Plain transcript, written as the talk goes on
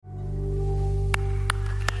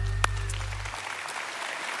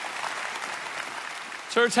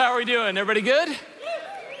Church, how are we doing? Everybody good?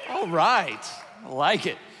 All right, I like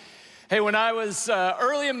it. Hey, when I was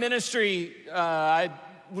early in ministry, I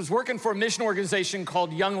was working for a mission organization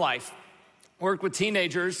called Young Life. Worked with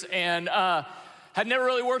teenagers and had never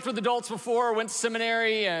really worked with adults before, went to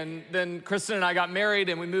seminary, and then Kristen and I got married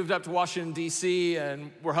and we moved up to Washington, D.C.,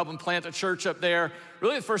 and we're helping plant a church up there.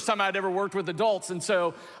 Really the first time I'd ever worked with adults. And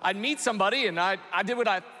so I'd meet somebody and I did what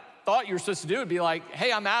I thought you were supposed to do. It'd be like,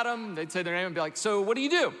 hey, I'm Adam. They'd say their name and be like, so what do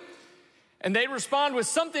you do? And they'd respond with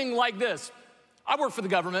something like this: I work for the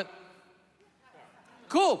government.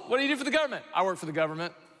 Cool, what do you do for the government? I work for the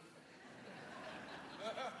government.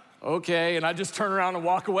 Okay, and I just turn around and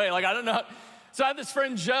walk away. Like, I don't know. So I had this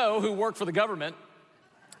friend, Joe, who worked for the government.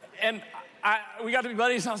 And we got to be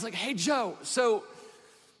buddies, and I was like, hey, Joe, so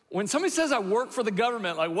when somebody says I work for the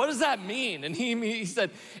government, like, what does that mean? And he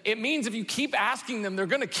said, it means if you keep asking them, they're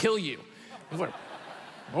gonna kill you. I was like,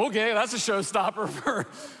 okay, that's a showstopper for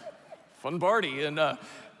fun party. And then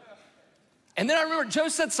I remember Joe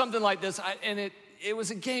said something like this, and it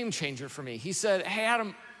was a game changer for me. He said, hey,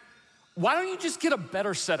 Adam, why don't you just get a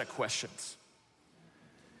better set of questions?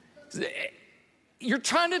 You're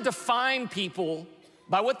trying to define people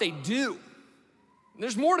by what they do.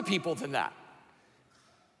 There's more to people than that.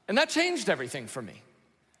 And that changed everything for me.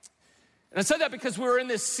 And I said that because we're in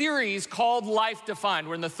this series called Life Defined.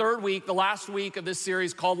 We're in the third week, the last week of this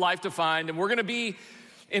series called Life Defined. And we're gonna be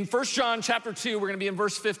in 1 John chapter 2, we're gonna be in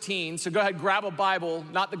verse 15. So go ahead, grab a Bible,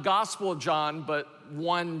 not the Gospel of John, but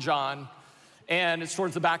 1 John. And it's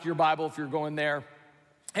towards the back of your Bible if you're going there.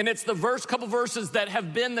 And it's the couple verses that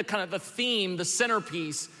have been the kind of the theme, the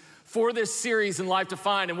centerpiece for this series in Life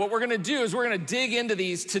Defined. And what we're gonna do is we're gonna dig into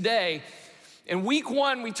these today. In week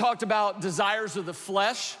 1, we talked about desires of the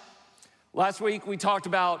flesh. Last week, we talked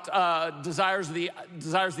about desires of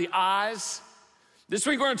the eyes. This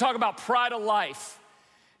week, we're gonna talk about pride of life.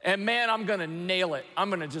 And man, I'm gonna nail it.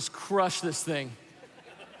 I'm gonna just crush this thing.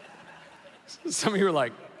 Some of you are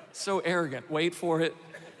like, so arrogant. Wait for it.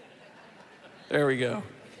 There we go.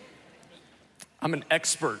 I'm an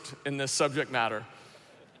expert in this subject matter.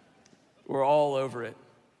 We're all over it.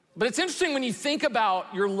 But it's interesting when you think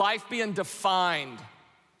about your life being defined,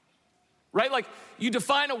 right? Like you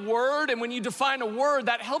define a word, and when you define a word,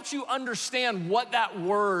 that helps you understand what that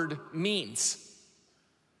word means.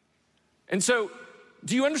 And so,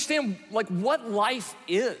 do you understand like what life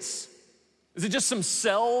is? Is it just some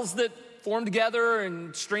cells that form together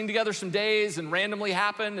and string together some days and randomly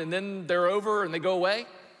happen and then they're over and they go away?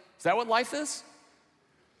 Is that what life is?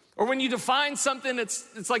 Or when you define something,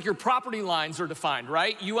 it's like your property lines are defined,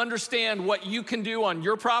 right? You understand what you can do on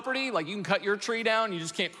your property, like you can cut your tree down, you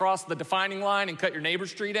just can't cross the defining line and cut your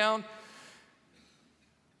neighbor's tree down.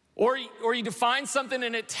 Or you define something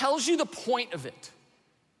and it tells you the point of it,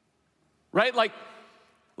 right? Like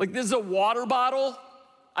this is a water bottle.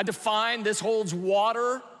 I define this holds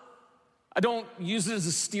water. I don't use it as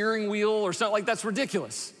a steering wheel or something like that's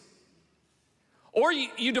ridiculous. Or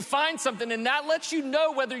you define something and that lets you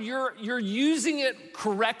know whether you're using it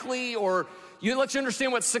correctly, or you lets you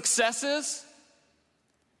understand what success is.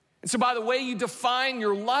 And so by the way you define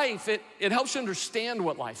your life, it helps you understand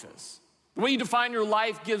what life is. The way you define your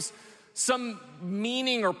life gives some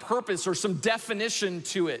meaning or purpose or some definition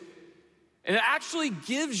to it. And it actually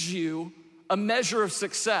gives you a measure of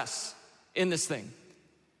success in this thing.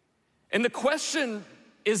 And the question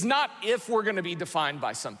is not if we're gonna be defined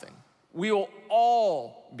by something. We will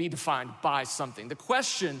all be defined by something. The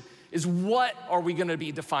question is, what are we gonna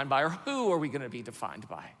be defined by, or who are we gonna be defined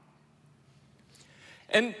by?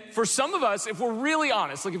 And for some of us, if we're really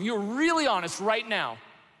honest, like if you're really honest right now,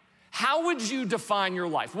 how would you define your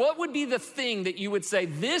life? What would be the thing that you would say,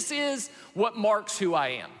 this is what marks who I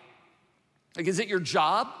am? Like, is it your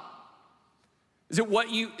job? Is it what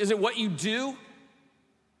you do?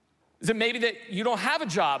 Is it maybe that you don't have a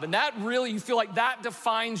job and that really, you feel like that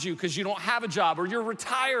defines you because you don't have a job, or you're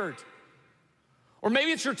retired? Or maybe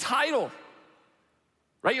it's your title,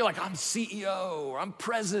 right? You're like, I'm CEO, or I'm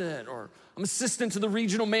president, or I'm assistant to the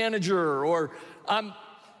regional manager, or I'm,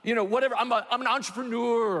 whatever. I'm an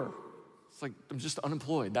entrepreneur. It's like, I'm just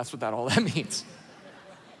unemployed. That's what all that means.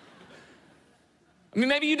 I mean,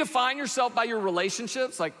 maybe you define yourself by your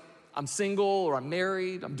relationships, like I'm single, or I'm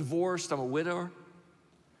married, I'm divorced, I'm a widower.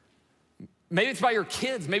 Maybe it's by your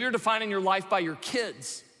kids. Maybe you're defining your life by your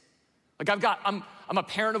kids. Like I'm a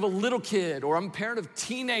parent of a little kid, or I'm a parent of a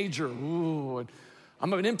teenager. Ooh,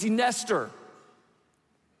 I'm an empty nester.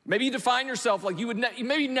 Maybe you define yourself like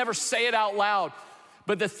maybe you never say it out loud,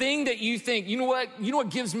 but the thing that you think, you know what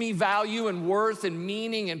gives me value and worth and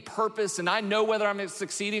meaning and purpose, and I know whether I'm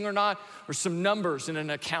succeeding or not, or some numbers in an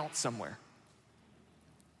account somewhere.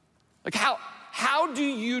 Like how do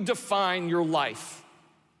you define your life?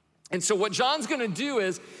 And so what John's gonna do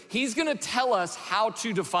is he's gonna tell us how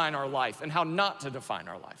to define our life and how not to define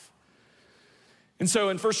our life. And so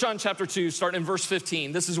in 1 John chapter 2, starting in verse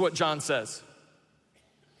 15, this is what John says.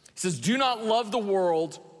 He says, do not love the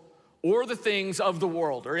world or the things of the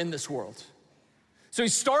world or in this world. So he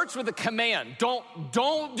starts with a command.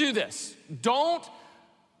 Don't do this. Don't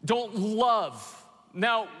love.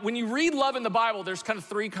 Now, when you read love in the Bible, there's kind of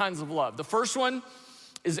three kinds of love. The first one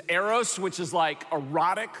is eros, which is like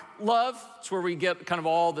erotic love. It's where we get kind of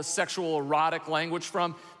all the sexual erotic language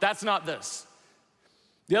from. That's not this.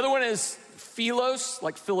 The other one is philos,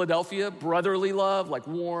 like Philadelphia, brotherly love, like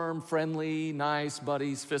warm, friendly, nice,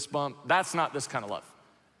 buddies, fist bump. That's not this kind of love.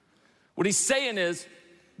 What he's saying is,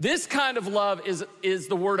 this kind of love is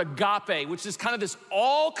the word agape, which is kind of this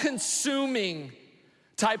all-consuming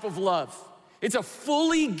type of love. It's a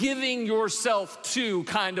fully giving yourself to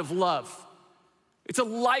kind of love. It's a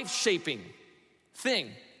life-shaping thing.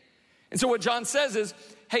 And so what John says is,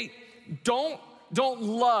 hey, don't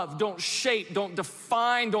love, don't shape, don't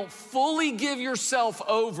define, don't fully give yourself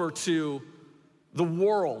over to the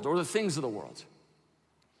world or the things of the world.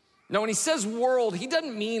 Now, when he says world, he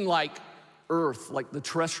doesn't mean like earth, like the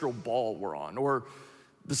terrestrial ball we're on, or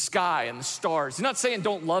the sky and the stars. He's not saying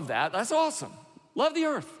don't love that. That's awesome. Love the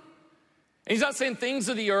earth. And he's not saying things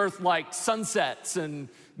of the earth like sunsets and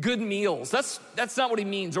good meals. That's not what he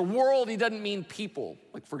means. Or world, he doesn't mean people.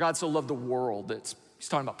 Like for God so loved the world, he's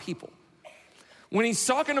talking about people. When he's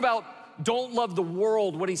talking about don't love the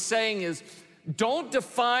world, what he's saying is don't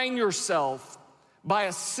define yourself by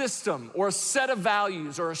a system or a set of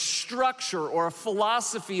values or a structure or a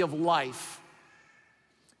philosophy of life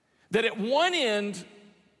that at one end,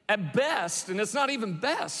 at best, and it's not even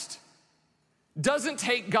best, doesn't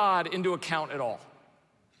take God into account at all.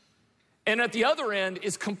 And at the other end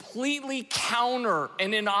is completely counter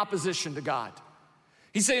and in opposition to God.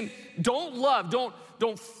 He's saying, don't love,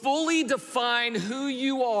 don't fully define who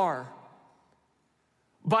you are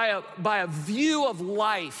by a view of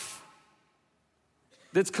life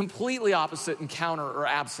that's completely opposite and counter or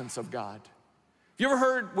absence of God. Have you ever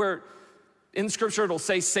heard where in Scripture it'll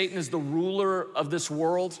say Satan is the ruler of this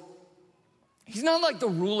world? He's not like the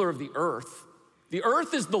ruler of the earth. The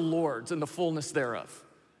earth is the Lord's and the fullness thereof.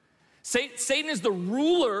 Satan is the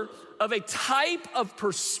ruler of a type of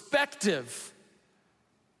perspective,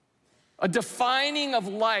 a defining of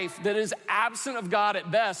life that is absent of God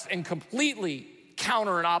at best and completely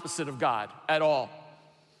counter and opposite of God at all.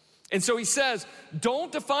 And so he says,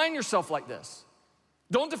 don't define yourself like this.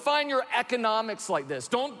 Don't define your economics like this.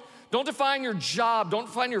 Don't define your job. Don't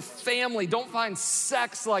define your family. Don't define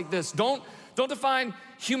sex like this. Don't define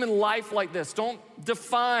human life like this. Don't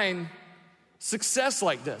define success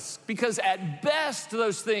like this. Because at best,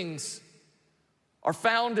 those things are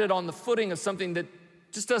founded on the footing of something that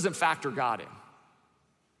just doesn't factor God in.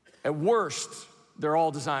 At worst, they're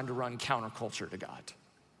all designed to run counterculture to God.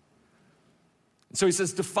 So he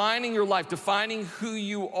says, defining your life, defining who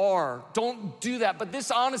you are, don't do that. But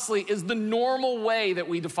this honestly is the normal way that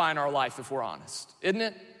we define our life if we're honest, isn't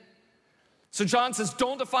it? So John says,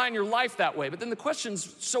 don't define your life that way. But then the question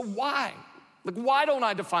is, so why? Like, why don't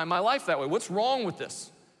I define my life that way? What's wrong with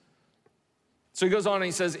this? So he goes on and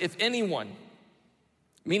he says, if anyone,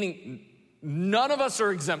 meaning none of us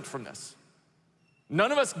are exempt from this.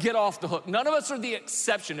 None of us get off the hook. None of us are the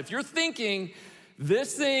exception. If you're thinking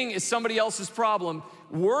this thing is somebody else's problem,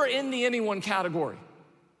 we're in the anyone category.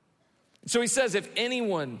 So he says, if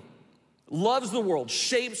anyone loves the world,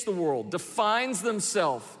 shapes the world, defines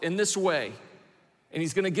themselves in this way, and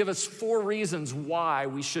he's gonna give us 4 reasons why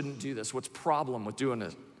we shouldn't do this, what's the problem with doing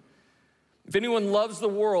it. If anyone loves the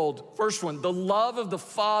world, first one, the love of the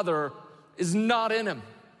Father is not in him.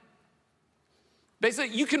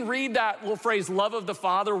 Basically, you can read that little phrase, love of the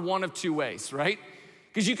Father, one of 2 ways, right?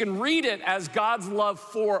 Because you can read it as God's love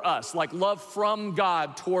for us, like love from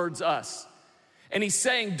God towards us. And he's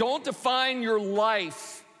saying, don't define your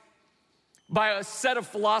life by a set of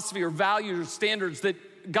philosophy or values or standards that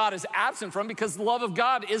God is absent from, because the love of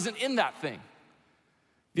God isn't in that thing.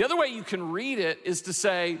 The other way you can read it is to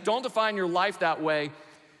say, don't define your life that way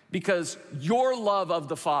because your love of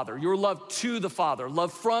the Father, your love to the Father,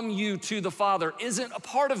 love from you to the Father isn't a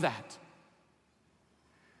part of that.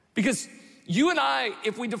 Because you and I,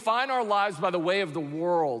 if we define our lives by the way of the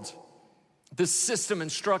world, the system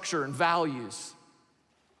and structure and values,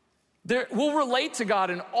 we'll relate to God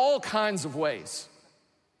in all kinds of ways.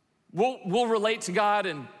 We'll relate to God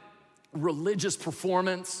in religious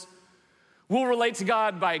performance. We'll relate to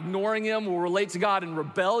God by ignoring him. We'll relate to God in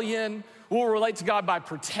rebellion. We'll relate to God by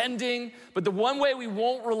pretending, but the one way we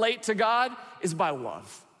won't relate to God is by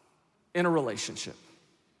love in a relationship.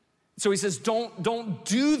 So he says, don't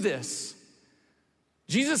do this.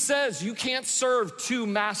 Jesus says you can't serve two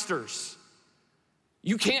masters.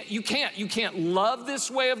 You can't love this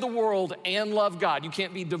way of the world and love God. You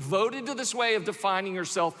can't be devoted to this way of defining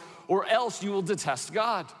yourself, or else you will detest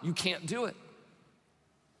God. You can't do it.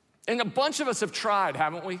 And a bunch of us have tried,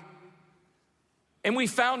 haven't we? And we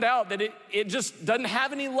found out that it just doesn't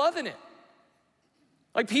have any love in it.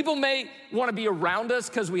 Like, people may want to be around us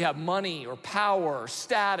because we have money or power or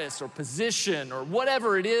status or position or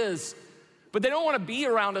whatever it is, but they don't want to be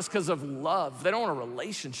around us because of love. They don't want a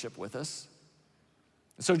relationship with us.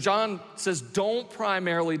 So John says, don't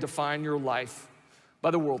primarily define your life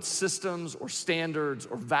by the world's systems or standards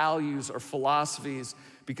or values or philosophies,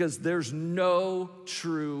 because there's no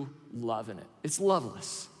true love in it. It's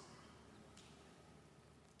loveless.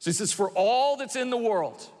 So he says, for all that's in the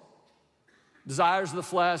world, desires of the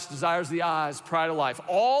flesh, desires of the eyes, pride of life,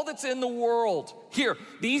 all that's in the world, here,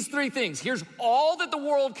 these three things, here's all that the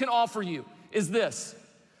world can offer you is this: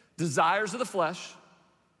 desires of the flesh,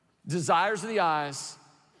 desires of the eyes,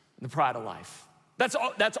 and the pride of life. That's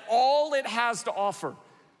all it has to offer.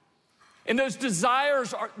 And those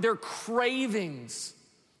desires they're cravings,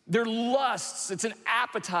 they're lusts, it's an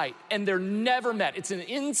appetite, and they're never met. It's an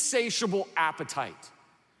insatiable appetite.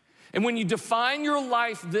 And when you define your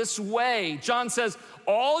life this way, John says,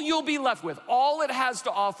 all you'll be left with, all it has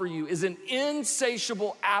to offer you is an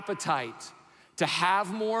insatiable appetite to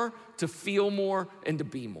have more, to feel more, and to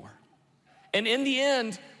be more. And in the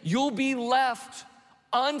end, you'll be left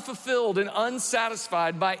unfulfilled and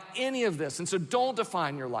unsatisfied by any of this. And so don't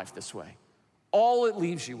define your life this way. All it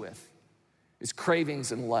leaves you with is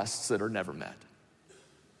cravings and lusts that are never met.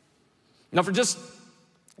 Now, for just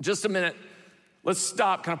a minute, let's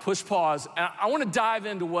stop, kind of push pause. And I want to dive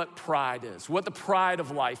into what pride is, what the pride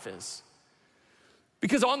of life is.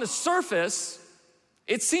 Because on the surface,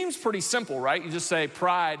 it seems pretty simple, right? You just say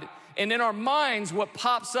pride. And in our minds, what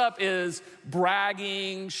pops up is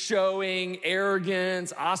bragging, showing,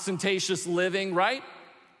 arrogance, ostentatious living, right?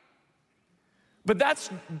 But that's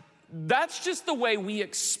just the way we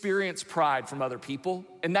experience pride from other people,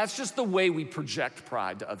 and that's just the way we project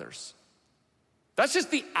pride to others. That's just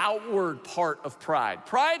the outward part of pride.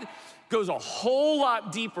 Pride goes a whole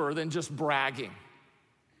lot deeper than just bragging.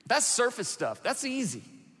 That's surface stuff. That's easy.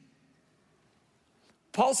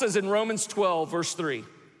 Paul says in Romans 12, verse 3,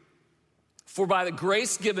 "For by the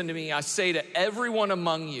grace given to me, I say to everyone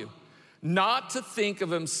among you, not to think of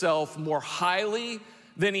himself more highly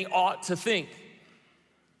than he ought to think."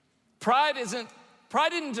 Pride isn't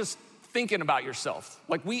just thinking about yourself.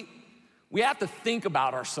 Like we have to think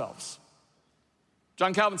about ourselves.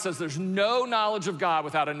 John Calvin says there's no knowledge of God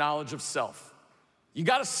without a knowledge of self. You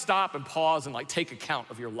got to stop and pause and take account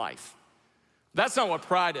of your life. That's not what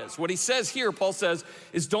pride is. What he says here, Paul says,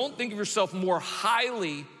 is don't think of yourself more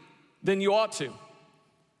highly than you ought to.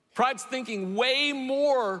 Pride's thinking way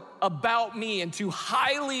more about me and too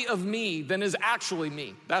highly of me than is actually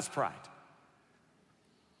me. That's pride.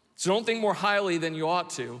 So don't think more highly than you ought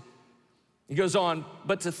to. He goes on,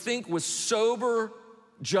 but to think with sober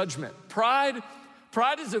judgment. Pride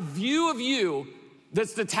is a view of you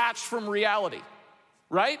that's detached from reality,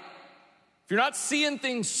 right? If you're not seeing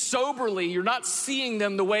things soberly, you're not seeing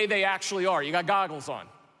them the way they actually are. You got goggles on.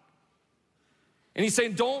 And he's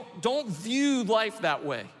saying, don't view life that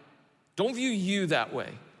way. Don't view you that way.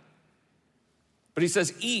 But he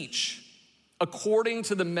says, each according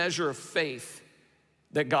to the measure of faith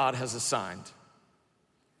that God has assigned.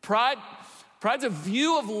 Pride's a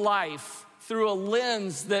view of life through a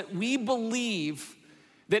lens that we believe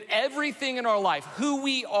that everything in our life, who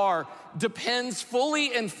we are, depends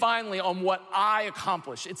fully and finally on what I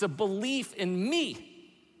accomplish. It's a belief in me.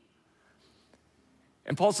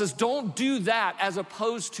 And Paul says, don't do that, as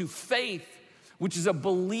opposed to faith, which is a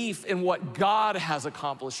belief in what God has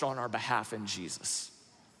accomplished on our behalf in Jesus.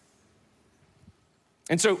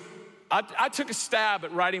 And so I took a stab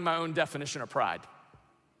at writing my own definition of pride.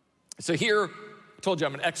 So here, I told you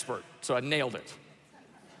I'm an expert, so I nailed it.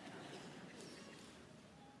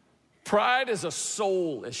 Pride is a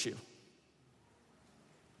soul issue.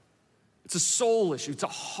 It's a soul issue. It's a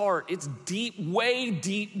heart. It's deep, way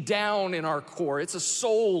deep down in our core. It's a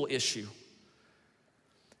soul issue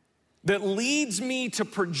that leads me to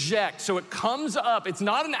project. So it comes up. It's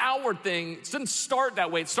not an outward thing. It doesn't start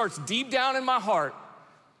that way. It starts deep down in my heart,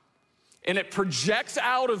 and it projects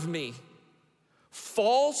out of me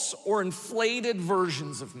false or inflated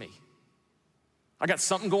versions of me. I got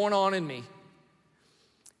something going on in me.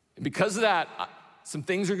 And because of that, some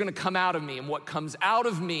things are gonna come out of me, and what comes out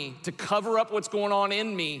of me to cover up what's going on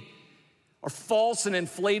in me are false and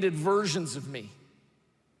inflated versions of me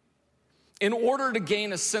in order to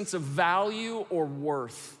gain a sense of value or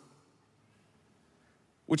worth,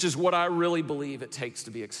 which is what I really believe it takes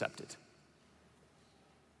to be accepted.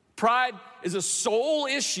 Pride is a soul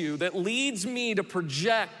issue that leads me to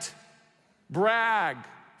project, brag,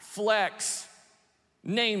 flex,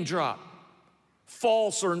 name drop,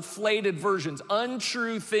 false or inflated versions,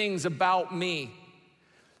 untrue things about me.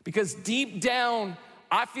 Because deep down,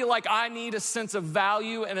 I feel like I need a sense of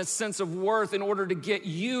value and a sense of worth in order to get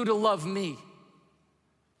you to love me.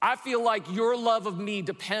 I feel like your love of me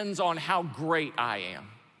depends on how great I am.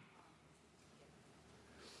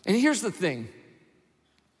 And here's the thing.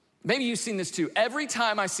 Maybe you've seen this too. Every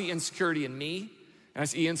time I see insecurity in me, and I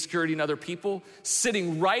see insecurity in other people,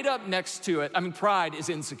 sitting right up next to it, pride is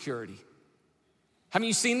insecurity. Haven't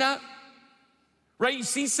you seen that? Right? You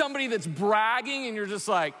see somebody that's bragging and you're just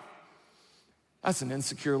like, that's an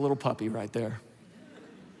insecure little puppy right there.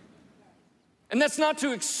 And that's not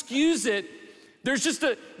to excuse it. There's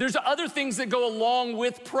other things that go along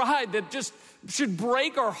with pride that just should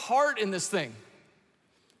break our heart in this thing.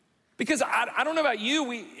 Because I don't know about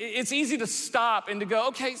you, it's easy to stop and to go,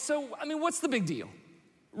 okay, so, what's the big deal?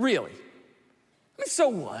 Really? So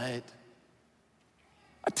what?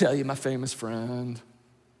 I tell you my famous friend.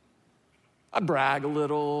 I brag a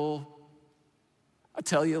little. I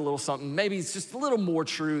tell you a little something. Maybe it's just a little more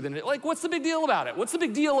true than it. Like, what's the big deal about it? What's the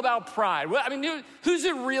big deal about pride? Who's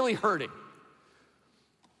it really hurting?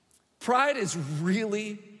 Pride is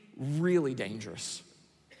really, really dangerous.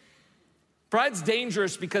 Pride's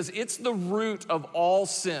dangerous because it's the root of all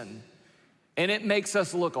sin, and it makes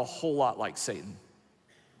us look a whole lot like Satan.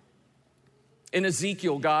 In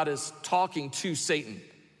Ezekiel, God is talking to Satan,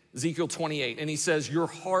 Ezekiel 28, and he says, your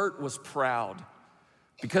heart was proud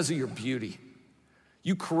because of your beauty.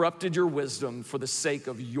 You corrupted your wisdom for the sake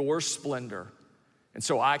of your splendor, and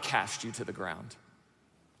so I cast you to the ground.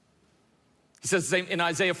 He says in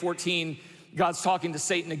Isaiah 14, God's talking to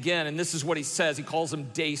Satan again, and this is what he says. He calls him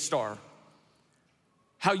Daystar.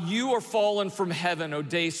 How you are fallen from heaven, O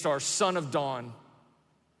Daystar, son of dawn.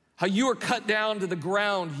 How you are cut down to the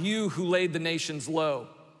ground, you who laid the nations low.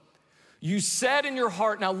 You said in your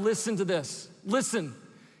heart, now listen to this, listen.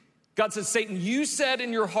 God says, Satan, you said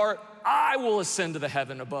in your heart, I will ascend to the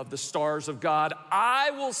heaven above the stars of God.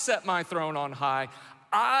 I will set my throne on high.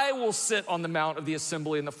 I will sit on the mount of the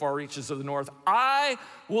assembly in the far reaches of the north. I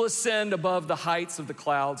will ascend above the heights of the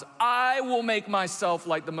clouds. I will make myself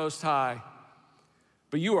like the Most High.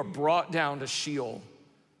 But you are brought down to Sheol,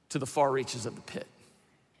 to the far reaches of the pit.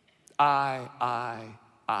 I.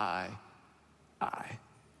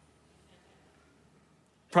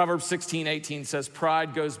 Proverbs 16:18 says,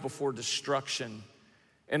 pride goes before destruction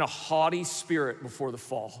and a haughty spirit before the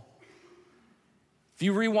fall. If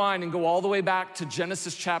you rewind and go all the way back to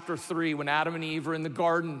Genesis chapter 3, when Adam and Eve are in the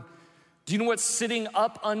garden, do you know what's sitting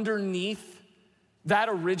up underneath that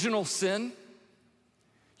original sin?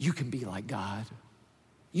 You can be like God.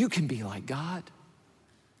 You can be like God.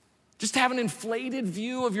 Just have an inflated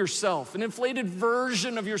view of yourself, an inflated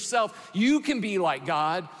version of yourself. You can be like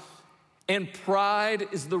God. And pride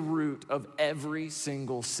is the root of every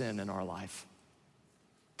single sin in our life.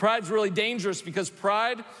 Pride's really dangerous because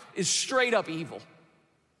pride is straight up evil.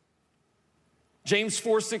 James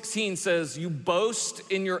 4:16 says, you boast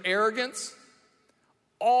in your arrogance,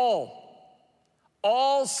 all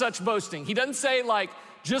such boasting. He doesn't say like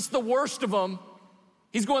just the worst of them.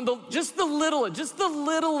 He's going just the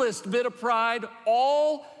littlest bit of pride.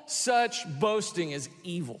 All such boasting is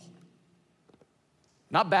evil.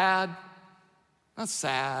 Not bad, not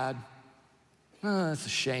sad. It's a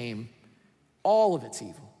shame. All of it's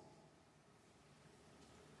evil.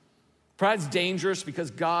 Pride's dangerous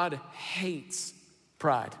because God hates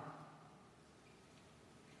pride.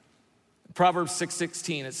 Proverbs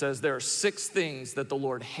 6:16, it says, there are 6 things that the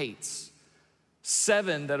Lord hates.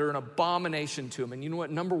 7 that are an abomination to him. And you know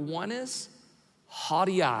what number 1 is?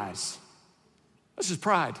 Haughty eyes. That's just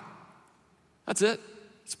pride. That's it.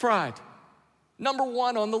 It's pride. Number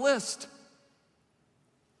 1 on the list.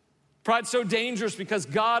 Pride's so dangerous because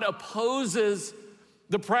God opposes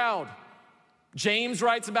the proud. James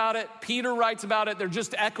writes about it. Peter writes about it. They're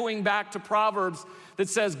just echoing back to Proverbs that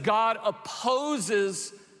says God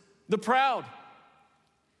opposes the proud.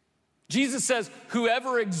 Jesus says,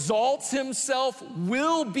 whoever exalts himself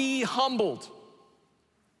will be humbled.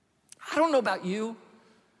 I don't know about you.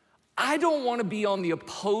 I don't want to be on the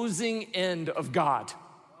opposing end of God.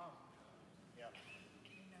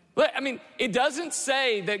 It doesn't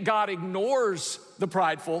say that God ignores the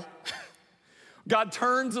prideful God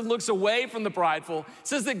turns and looks away from the prideful. It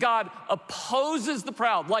says that God opposes the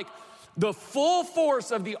proud, like the full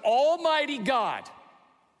force of the Almighty God.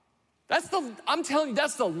 I'm telling you,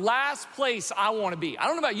 that's the last place I want to be. I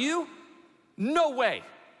don't know about you. No way.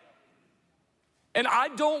 And I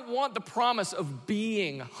don't want the promise of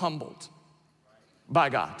being humbled by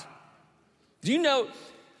God. Do you know,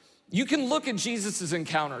 you can look at Jesus's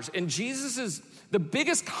encounters, and the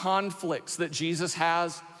biggest conflicts that Jesus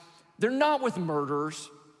has, they're not with murderers.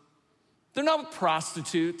 They're not with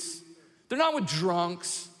prostitutes. They're not with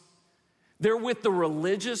drunks. They're with the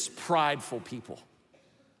religious, prideful people.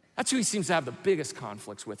 That's who he seems to have the biggest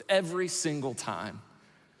conflicts with every single time.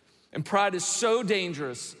 And pride is so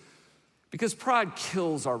dangerous because pride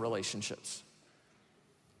kills our relationships.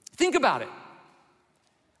 Think about it.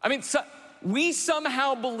 I mean, we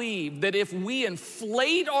somehow believe that if we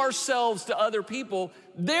inflate ourselves to other people,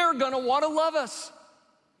 they're gonna wanna love us.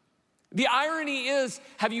 The irony is,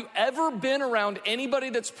 have you ever been around anybody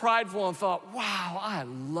that's prideful and thought, wow, I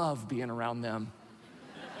love being around them?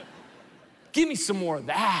 Give me some more of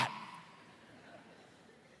that.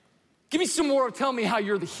 Give me some more, tell me how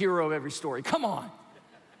you're the hero of every story. Come on,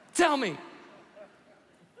 tell me.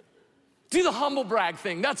 Do the humble brag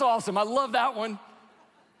thing, that's awesome, I love that one.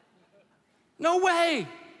 No way.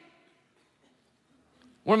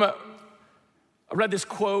 I read this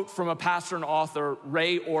quote from a pastor and author,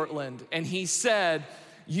 Ray Ortland, and he said,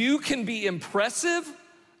 you can be impressive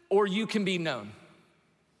or you can be known.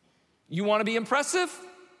 You wanna be impressive?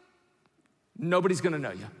 Nobody's gonna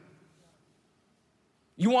know you.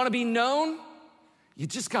 You wanna be known? You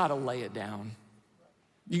just gotta lay it down.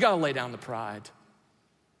 You gotta lay down the pride.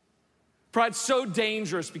 Pride's so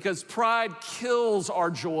dangerous because pride kills our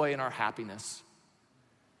joy and our happiness.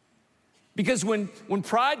 Because when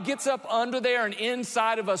pride gets up under there and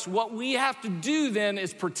inside of us, what we have to do then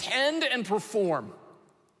is pretend and perform.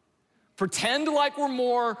 Pretend like we're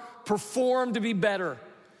more, perform to be better.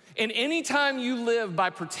 And anytime you live by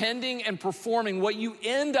pretending and performing, what you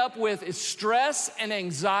end up with is stress and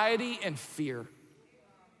anxiety and fear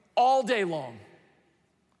all day long.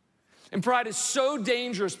 And pride is so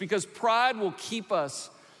dangerous because pride will keep us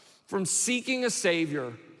from seeking a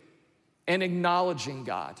Savior and acknowledging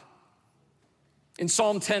God. In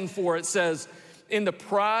Psalm 10:4, it says, in the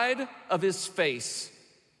pride of his face,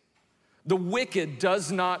 the wicked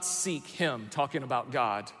does not seek him, talking about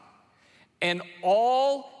God. And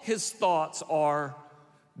all his thoughts are,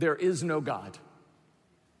 there is no God.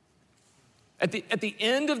 At the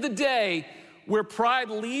end of the day, where pride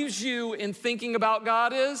leaves you in thinking about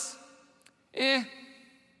God is,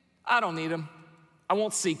 I don't need him. I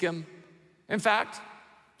won't seek him. In fact,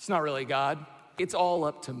 it's not really God. It's all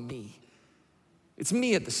up to me. It's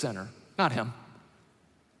me at the center, not him.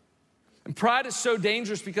 And pride is so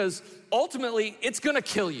dangerous because ultimately it's gonna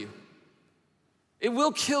kill you. It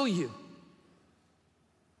will kill you.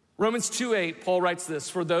 Romans 2:8, Paul writes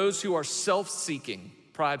this, for those who are self-seeking,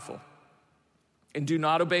 prideful, and do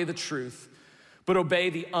not obey the truth, but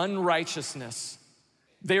obey the unrighteousness,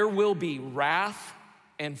 there will be wrath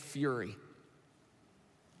and fury.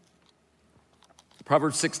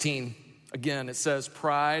 Proverbs 16, again, it says,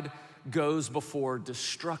 pride goes before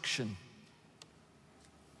destruction.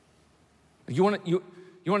 You wanna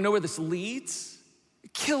know where this leads?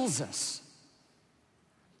 It kills us.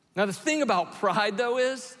 Now the thing about pride though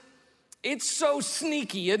is, it's so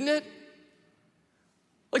sneaky, isn't it?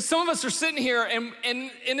 Like some of us are sitting here and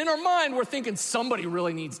in our mind, we're thinking somebody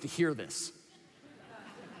really needs to hear this.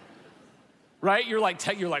 Right? You're like,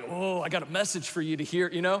 oh, I got a message for you to hear,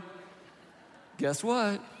 you know? Guess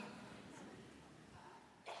what?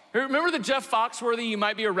 Remember the Jeff Foxworthy, you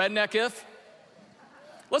might be a redneck if?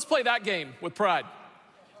 Let's play that game with pride.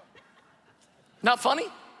 Not funny?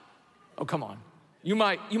 Oh, come on. You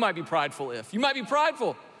might be prideful if. You might be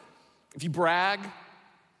prideful if you brag,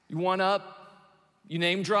 you one up, you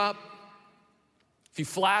name drop, if you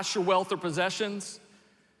flash your wealth or possessions,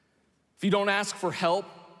 if you don't ask for help,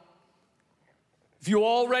 if you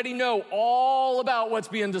already know all about what's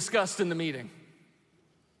being discussed in the meeting,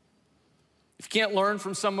 if you can't learn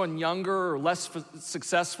from someone younger or less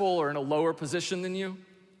successful or in a lower position than you,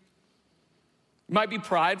 you might be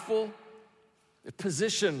prideful if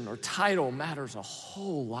position or title matters a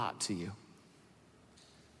whole lot to you.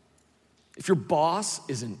 If your boss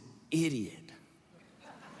is an idiot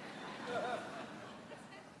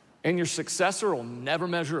and your successor will never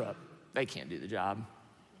measure up, they can't do the job.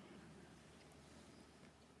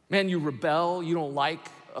 Man, you rebel, you don't like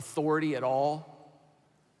authority at all.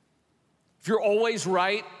 If you're always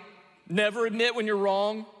right, never admit when you're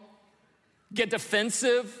wrong, get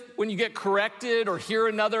defensive when you get corrected or hear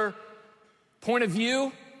another Point of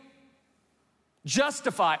view,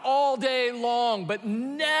 justify all day long, but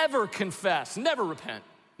never confess, never repent.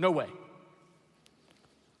 No way.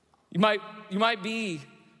 You might be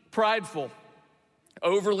prideful,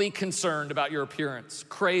 overly concerned about your appearance,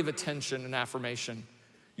 crave attention and affirmation.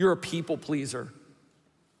 You're a people pleaser.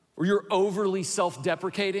 Or you're overly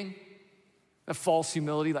self-deprecating, a false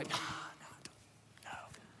humility, like, no.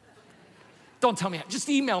 Don't tell me, just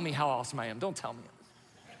email me how awesome I am. Don't tell me.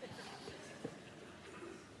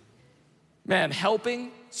 Man,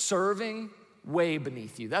 helping, serving, way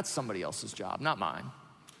beneath you. That's somebody else's job, not mine.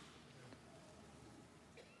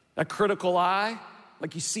 That critical eye,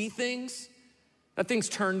 like you see things, that thing's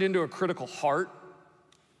turned into a critical heart.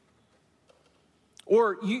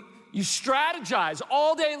 Or you strategize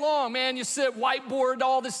all day long, man, you sit, whiteboard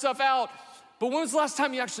all this stuff out, but when was the last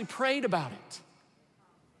time you actually prayed about it?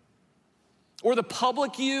 Or the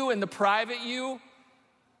public you and the private you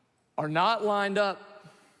are not lined up.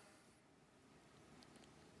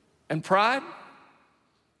 And pride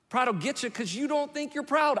will get you because you don't think you're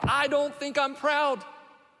proud. I don't think I'm proud.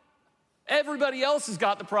 Everybody else has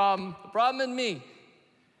got the problem in me.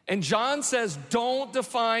 And John says, don't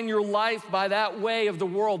define your life by that way of the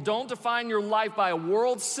world. Don't define your life by a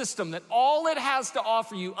world system that all it has to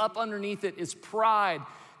offer you up underneath it is pride,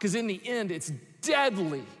 because in the end, it's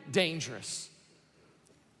deadly dangerous.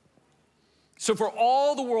 So for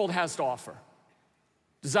all the world has to offer,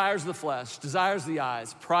 desires of the flesh, desires of the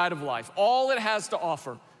eyes, pride of life, all it has to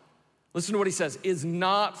offer, listen to what he says, is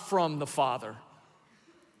not from the Father,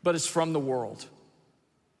 but is from the world.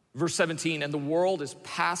 Verse 17, and the world is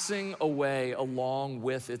passing away along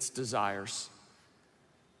with its desires.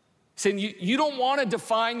 Saying you don't want to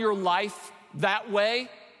define your life that way.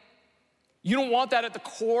 You don't want that at the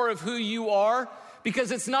core of who you are,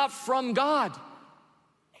 because it's not from God.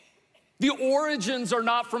 The origins are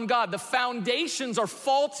not from God. The foundations are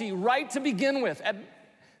faulty right to begin with.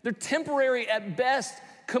 They're temporary at best,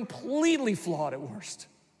 completely flawed at worst.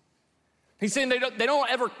 He's saying they don't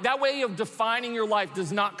ever, that way of defining your life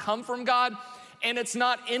does not come from God, and it's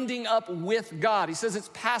not ending up with God. He says it's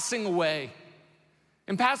passing away.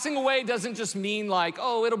 And passing away doesn't just mean like,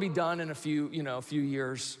 oh, it'll be done in a few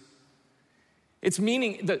years. It's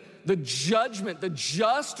meaning the judgment, the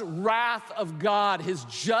just wrath of God, his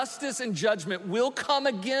justice and judgment will come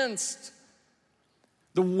against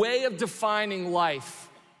the way of defining life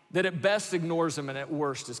that at best ignores him and at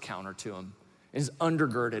worst is counter to him, is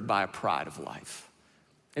undergirded by a pride of life.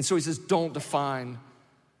 And so he says, don't define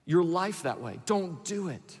your life that way. Don't do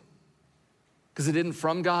it. Because it isn't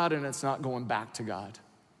from God and it's not going back to God.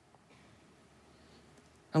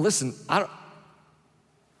 Now listen,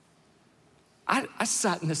 I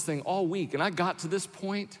sat in this thing all week and I got to this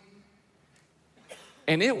point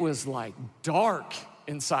and it was like dark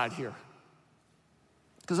inside here.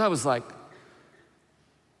 Because I was like,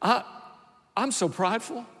 I'm so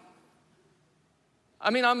prideful. I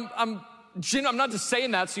mean, I'm not just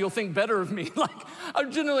saying that so you'll think better of me. Like,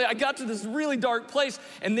 I got to this really dark place.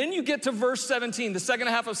 And then you get to verse 17, the second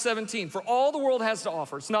half of 17. For all the world has to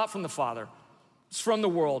offer, it's not from the Father, it's from the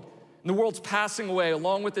world. And the world's passing away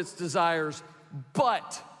along with its desires.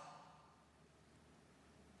 But,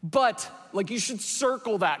 like you should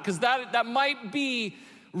circle that, because that might be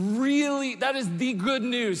really, that is the good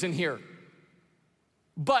news in here.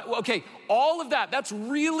 But, okay, all of that's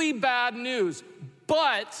really bad news.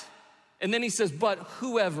 But, and then he says, but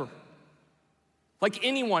whoever, like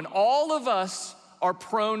anyone, all of us are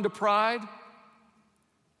prone to pride. And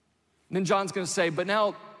then John's gonna say, but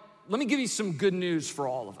now let me give you some good news for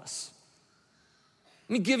all of us.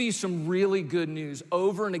 Let me give you some really good news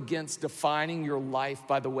over and against defining your life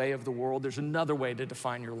by the way of the world. There's another way to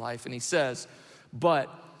define your life. And he says, but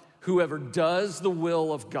whoever does the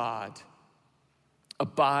will of God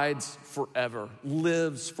abides forever,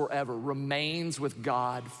 lives forever, remains with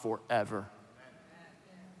God forever.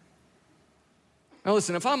 Now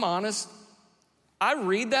listen, if I'm honest, I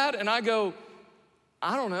read that and I go,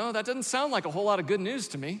 I don't know, that doesn't sound like a whole lot of good news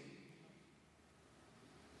to me.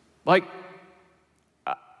 Like,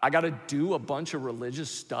 I gotta do a bunch of religious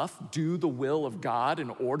stuff, do the will of God in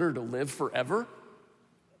order to live forever.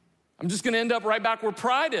 I'm just gonna end up right back where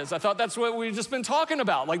pride is. I thought that's what we've just been talking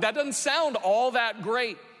about. Like, that doesn't sound all that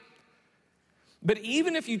great. But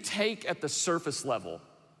even if you take at the surface level,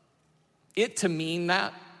 it to mean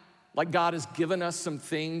that, like God has given us some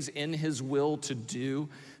things in his will to do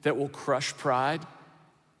that will crush pride,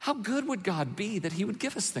 how good would God be that he would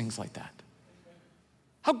give us things like that?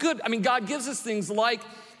 How good, I mean, God gives us things like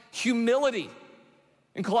humility.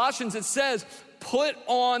 In Colossians it says, put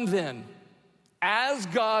on then, as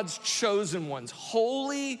God's chosen ones,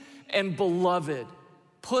 holy and beloved,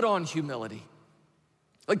 put on humility.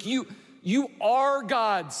 Like you are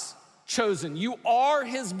God's chosen. You are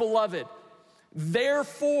his beloved.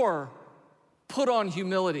 Therefore, put on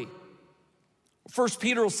humility. 1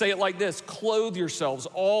 Peter will say it like this: clothe yourselves,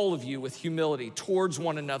 all of you, with humility towards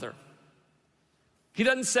one another. He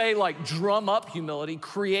doesn't say like drum up humility,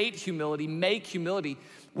 create humility, make humility.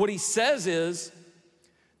 What he says is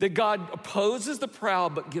that God opposes the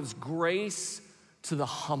proud but gives grace to the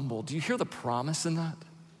humble. Do you hear the promise in that?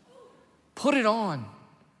 Put it on,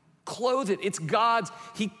 clothe it. It's God's.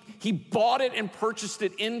 He bought it and purchased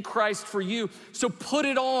it in Christ for you. So put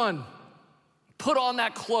it on. Put on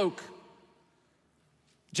that cloak.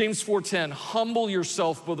 James 4:10, humble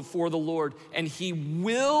yourself before the Lord and he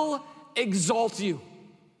will exalt you.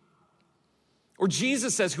 Or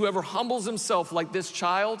Jesus says, whoever humbles himself like this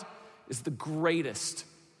child is the greatest.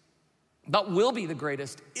 Not will be the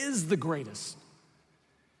greatest, is the greatest.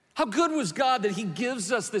 How good was God that he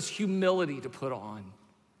gives us this humility to put on?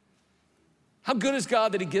 How good is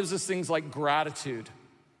God that he gives us things like gratitude?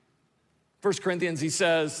 1 Corinthians, he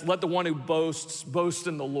says, let the one who boasts, boast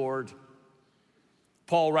in the Lord.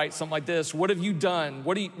 Paul writes something like this: what have you done?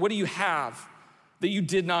 What do you have that you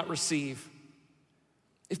did not receive?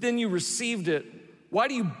 If then you received it, why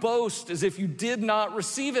do you boast as if you did not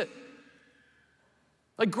receive it?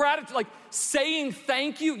 Like gratitude, like saying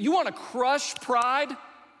thank you. You want to crush pride?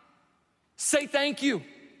 Say thank you.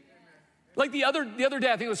 Like the other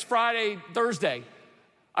day, I think it was Thursday,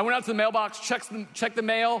 I went out to the mailbox, checked the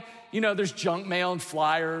mail. You know, there's junk mail and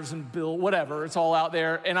flyers and bill, whatever, it's all out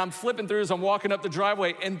there. And I'm flipping through as I'm walking up the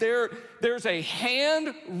driveway, and there's a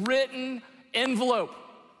handwritten envelope.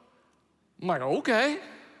 I'm like, okay.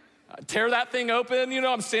 I tear that thing open,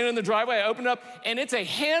 I'm standing in the driveway, I open it up, and it's a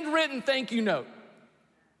handwritten thank you note.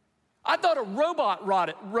 I thought a robot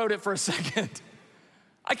wrote it for a second.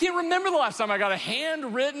 I can't remember the last time I got a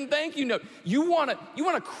handwritten thank you note. You want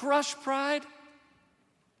to crush pride?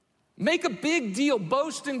 Make a big deal.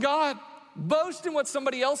 Boast in God. Boast in what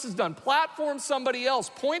somebody else has done. Platform somebody else.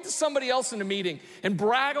 Point to somebody else in a meeting and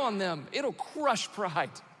brag on them. It'll crush pride.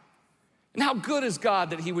 And how good is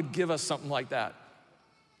God that he would give us something like that?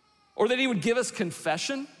 Or that he would give us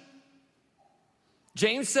confession?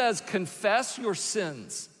 James says, confess your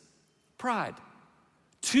sins, pride,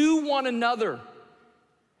 to one another,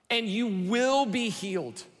 and you will be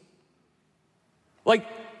healed. Like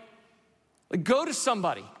go to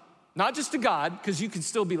somebody, not just to God, because you can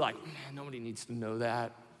still be like, man, nobody needs to know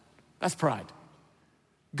that. That's pride.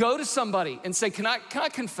 Go to somebody and say, can I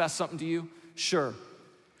confess something to you? Sure.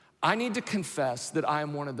 I need to confess that I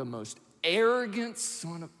am one of the most arrogant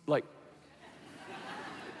son of,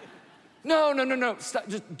 no, stop,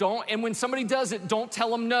 just don't. And when somebody does it, don't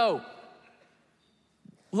tell them no.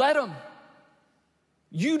 Let them.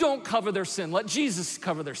 You don't cover their sin. Let Jesus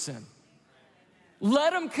cover their sin.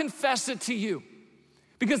 Let them confess it to you.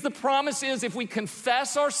 Because the promise is if we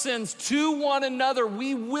confess our sins to one another,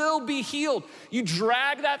 we will be healed. You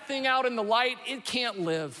drag that thing out in the light, it can't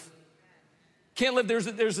live. Can't live. There's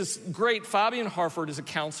this great, Fabian Harford is a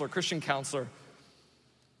counselor, Christian counselor.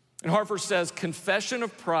 And Harford says, confession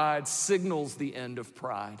of pride signals the end of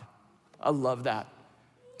pride. I love that.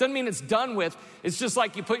 Doesn't mean it's done with. It's just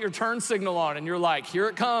like you put your turn signal on and you're like, here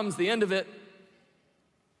it comes, the end of it.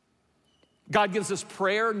 God gives us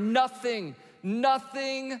prayer. Nothing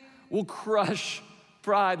will crush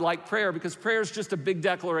pride like prayer, because prayer is just a big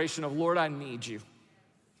declaration of, Lord, I need you.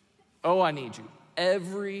 Oh, I need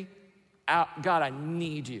you. God, I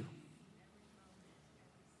need you.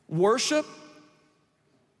 Worship,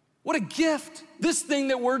 what a gift. This thing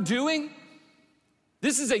that we're doing,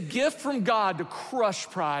 this is a gift from God to crush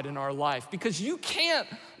pride in our life, because you can't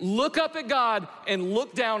look up at God and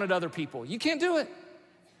look down at other people. You can't do it.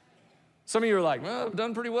 Some of you are like, well, I've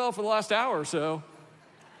done pretty well for the last hour or so.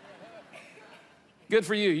 Good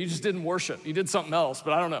for you. You just didn't worship. You did something else,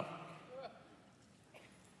 but I don't know.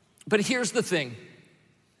 But here's the thing.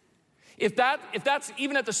 If that's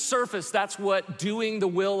even at the surface, that's what doing the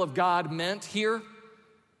will of God meant here,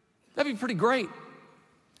 that'd be pretty great.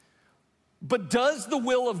 But does the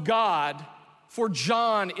will of God for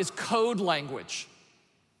John is code language.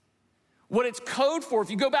 What it's code for, if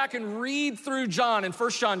you go back and read through John in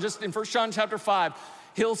 1 John, just in 1 John chapter 5,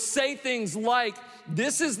 he'll say things like,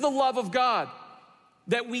 this is the love of God,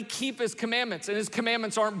 that we keep his commandments, and his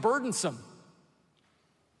commandments aren't burdensome.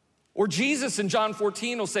 Or Jesus in John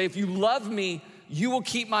 14 will say, if you love me, you will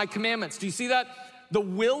keep my commandments. Do you see that? The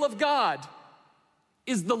will of God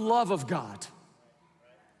is the love of God.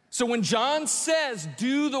 So when John says,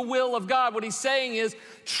 do the will of God, what he's saying is,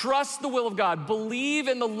 trust the will of God, believe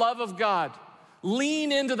in the love of God,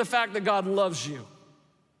 Lean into the fact that God loves you.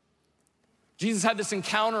 Jesus had this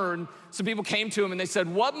encounter, and some people came to him and they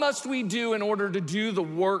said, what must we do in order to do the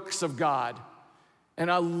works of God?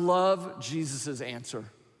 And I love Jesus' answer.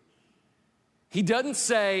 He doesn't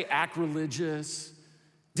say, act religious.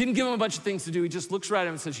 Didn't give him a bunch of things to do. He just looks right at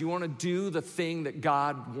him and says, you want to do the thing that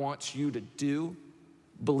God wants you to do?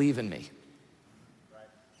 Believe in me.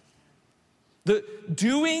 The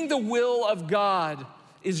doing the will of God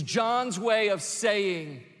is John's way of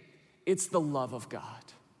saying it's the love of God.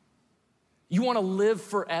 You want to live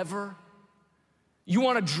forever? You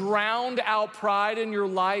want to drown out pride in your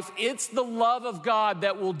life? It's the love of God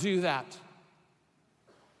that will do that.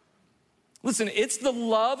 Listen, it's the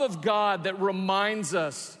love of God that reminds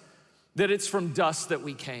us that it's from dust that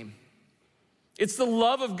we came. It's the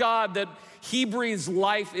love of God that he breathes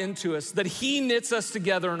life into us, that he knits us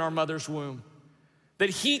together in our mother's womb, that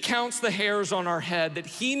he counts the hairs on our head, that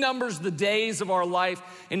he numbers the days of our life,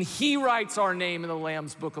 and he writes our name in the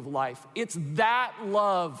Lamb's book of life. It's that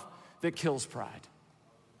love that kills pride.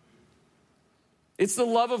 It's the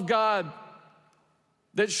love of God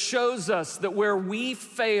that shows us that where we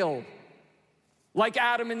fail, like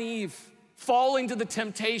Adam and Eve, falling to the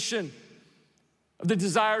temptation of the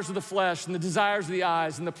desires of the flesh and the desires of the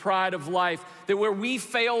eyes and the pride of life, that where we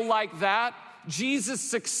fail like that, Jesus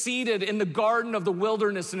succeeded in the garden of the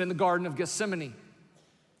wilderness and in the garden of Gethsemane.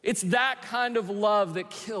 It's that kind of love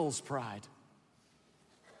that kills pride.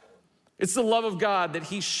 It's the love of God that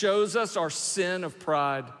he shows us our sin of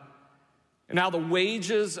pride and how the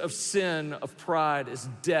wages of sin of pride is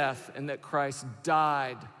death, and that Christ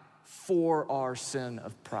died for our sin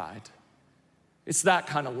of pride. It's that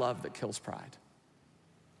kind of love that kills pride.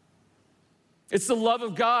 It's the love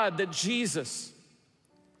of God that Jesus,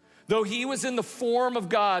 though he was in the form of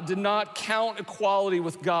God, did not count equality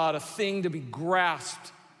with God a thing to be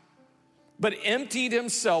grasped, but emptied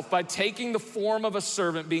himself by taking the form of a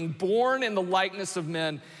servant, being born in the likeness of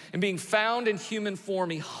men, and being found in human form.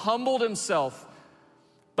 He humbled himself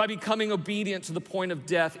by becoming obedient to the point of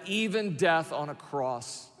death, even death on a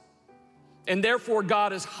cross. And therefore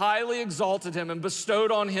God has highly exalted him and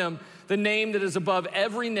bestowed on him the name that is above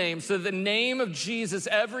every name, so that the name of Jesus,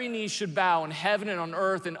 every knee should bow in heaven and on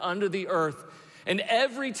earth and under the earth, and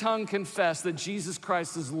every tongue confess that Jesus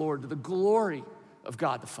Christ is Lord, to the glory of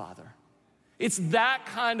God the Father. It's that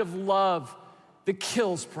kind of love that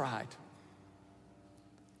kills pride.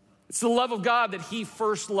 It's the love of God that he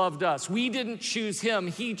first loved us. We didn't choose him,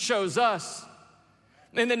 he chose us.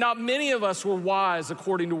 And that not many of us were wise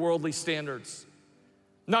according to worldly standards.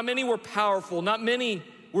 Not many were powerful, not many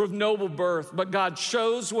were of noble birth, but God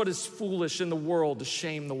chose what is foolish in the world to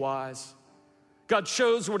shame the wise. God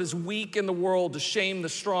chose what is weak in the world to shame the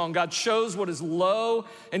strong. God chose what is low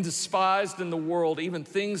and despised in the world, even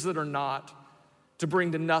things that are not, to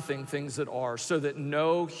bring to nothing things that are, so that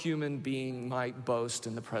no human being might boast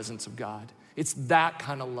in the presence of God. It's that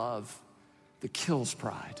kind of love that kills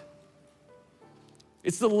pride.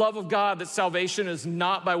 It's the love of God that salvation is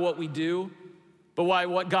not by what we do, but by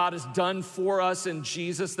what God has done for us in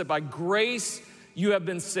Jesus, that by grace you have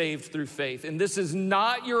been saved through faith. And this is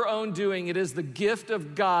not your own doing, it is the gift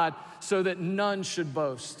of God, so that none should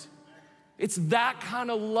boast. It's that kind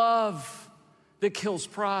of love that kills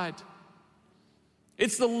pride.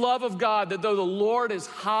 It's the love of God that though the Lord is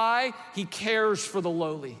high, he cares for the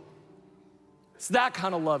lowly. It's that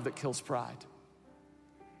kind of love that kills pride.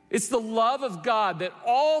 It's the love of God that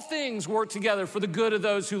all things work together for the good of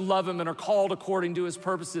those who love him and are called according to his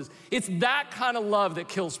purposes. It's that kind of love that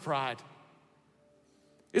kills pride.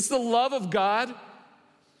 It's the love of God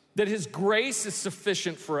that his grace is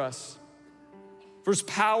sufficient for us. For his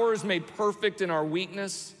power is made perfect in our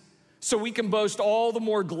weakness, so we can boast all the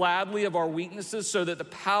more gladly of our weaknesses, so that the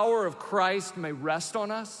power of Christ may rest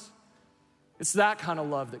on us. It's that kind of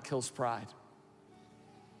love that kills pride.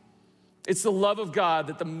 It's the love of God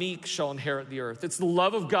that the meek shall inherit the earth. It's the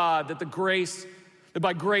love of God that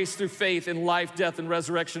by grace through faith in life, death, and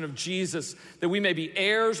resurrection of Jesus, that we may be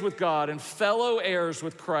heirs with God and fellow heirs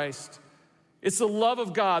with Christ. It's the love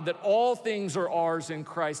of God that all things are ours in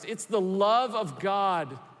Christ. It's the love of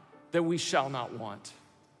God that we shall not want.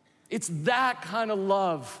 It's that kind of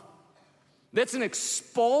love. That's an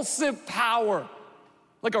expulsive power,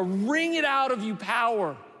 like a wring it out of you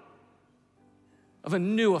power of a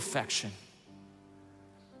new affection.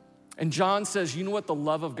 And John says, you know what the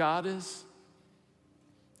love of God is?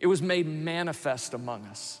 It was made manifest among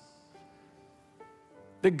us.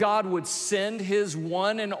 That God would send his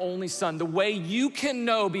one and only son. The way you can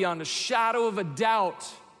know beyond a shadow of a doubt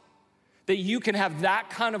that you can have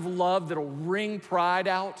that kind of love that'll wring pride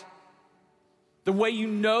out The way you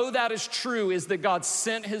know that is true is that God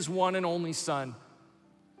sent his one and only Son.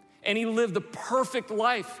 And he lived the perfect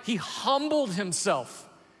life. He humbled himself.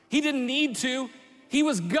 He didn't need to. He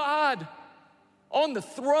was God on the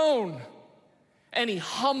throne. And he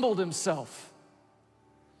humbled himself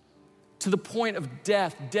to the point of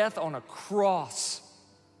death on a cross.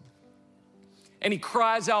 And he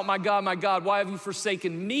cries out, my God, why have you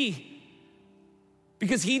forsaken me?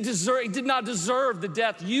 Because he did not deserve the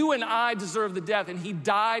death. You and I deserve the death. And he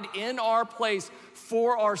died in our place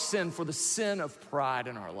for our sin, for the sin of pride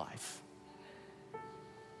in our life.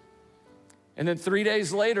 And then 3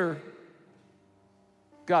 days later,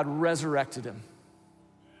 God resurrected him.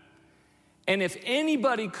 And if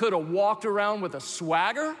anybody could have walked around with a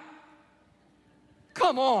swagger,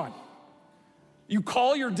 come on. You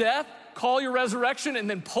call your death, call your resurrection, and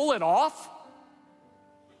then pull it off?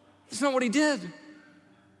 That's not what he did.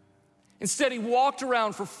 Instead, he walked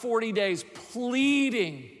around for 40 days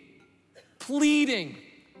pleading,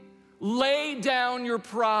 lay down your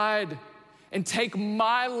pride and take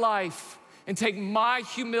my life and take my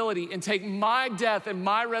humility and take my death and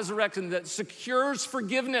my resurrection that secures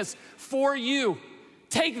forgiveness for you.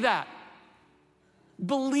 Take that.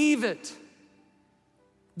 Believe it.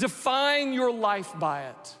 Define your life by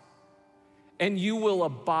it. And you will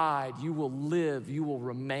abide, you will live, you will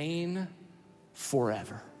remain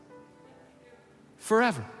forever.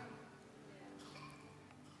 Forever.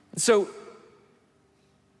 So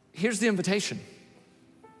here's the invitation.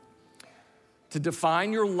 To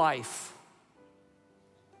define your life,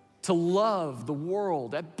 to love the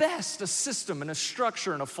world, at best a system and a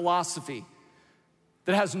structure and a philosophy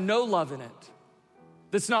that has no love in it,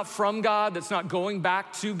 that's not from God, that's not going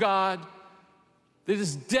back to God, that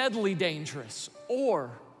is deadly dangerous,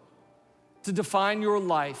 or to define your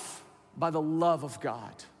life by the love of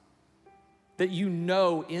God that you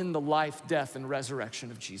know in the life, death, and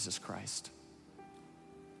resurrection of Jesus Christ.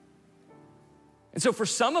 And so for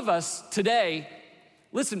some of us today,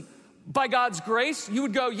 listen, by God's grace, you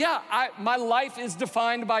would go, yeah, my life is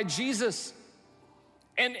defined by Jesus.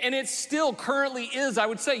 And it still currently is. I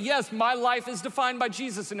would say, yes, my life is defined by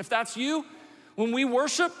Jesus. And if that's you, when we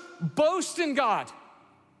worship, boast in God.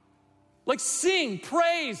 Like sing,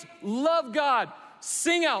 praise, love God.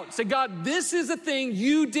 Sing out, say, God, this is a thing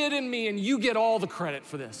you did in me and you get all the credit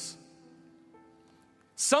for this.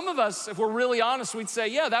 Some of us, if we're really honest, we'd say,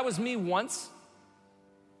 yeah, that was me once.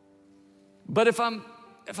 But if I'm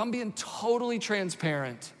being totally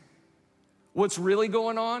transparent, what's really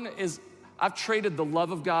going on is I've traded the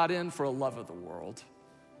love of God in for a love of the world.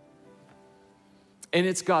 And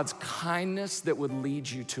it's God's kindness that would lead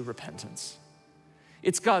you to repentance.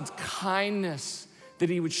 It's God's kindness that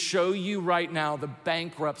he would show you right now the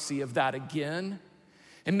bankruptcy of that again.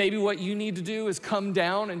 And maybe what you need to do is come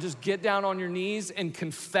down and just get down on your knees and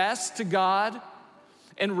confess to God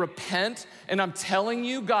and repent. And I'm telling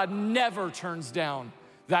you, God never turns down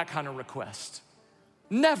that kind of request.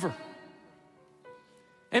 Never.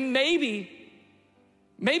 And maybe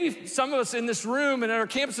some of us in this room and at our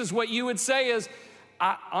campuses, what you would say is,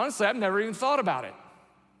 honestly, I've never even thought about it.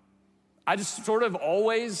 I just sort of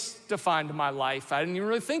always defined my life. I didn't even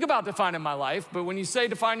really think about defining my life, but when you say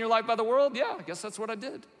define your life by the world, yeah, I guess that's what I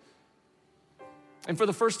did. And for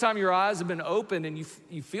the first time, your eyes have been opened and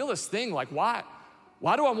you feel this thing like, why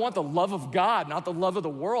do I want the love of God, not the love of the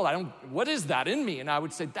world? What is that in me? And I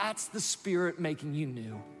would say, that's the Spirit making you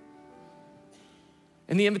new.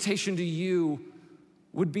 And the invitation to you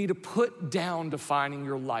would be to put down defining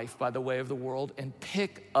your life by the way of the world and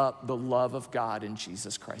pick up the love of God in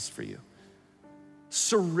Jesus Christ for you.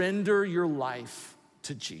 Surrender your life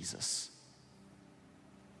to Jesus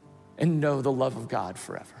and know the love of God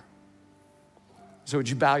forever. So would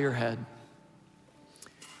you bow your head?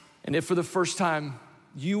 And if for the first time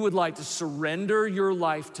you would like to surrender your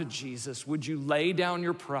life to Jesus, would you lay down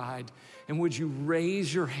your pride and would you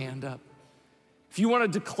raise your hand up? If you want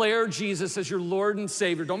to declare Jesus as your Lord and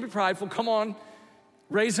Savior, don't be prideful, come on,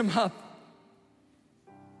 raise him up.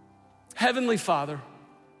 Heavenly Father,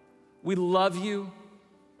 we love you,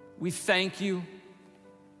 we thank you.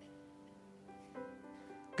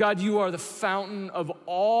 God, you are the fountain of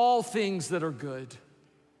all things that are good.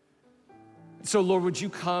 So Lord, would you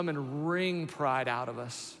come and wring pride out of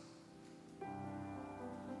us?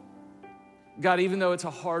 God, even though it's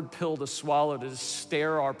a hard pill to swallow to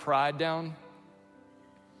stare our pride down,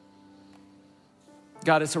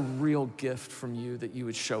 God, it's a real gift from you that you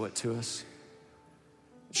would show it to us.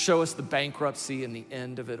 Show us the bankruptcy and the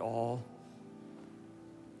end of it all.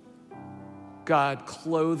 God,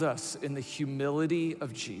 clothe us in the humility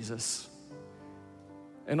of Jesus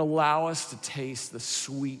and allow us to taste the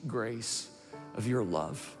sweet grace of your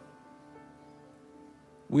love.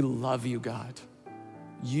 We love you, God.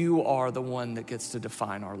 You are the one that gets to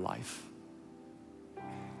define our life.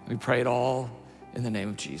 We pray it all in the name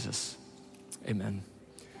of Jesus. Amen.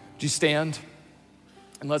 Would you stand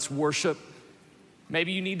and let's worship?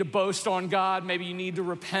 Maybe you need to boast on God. Maybe you need to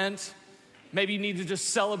repent. Maybe you need to just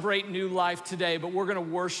celebrate new life today, but we're gonna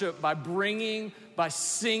worship by bringing, by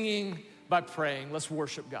singing, by praying. Let's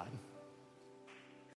worship God.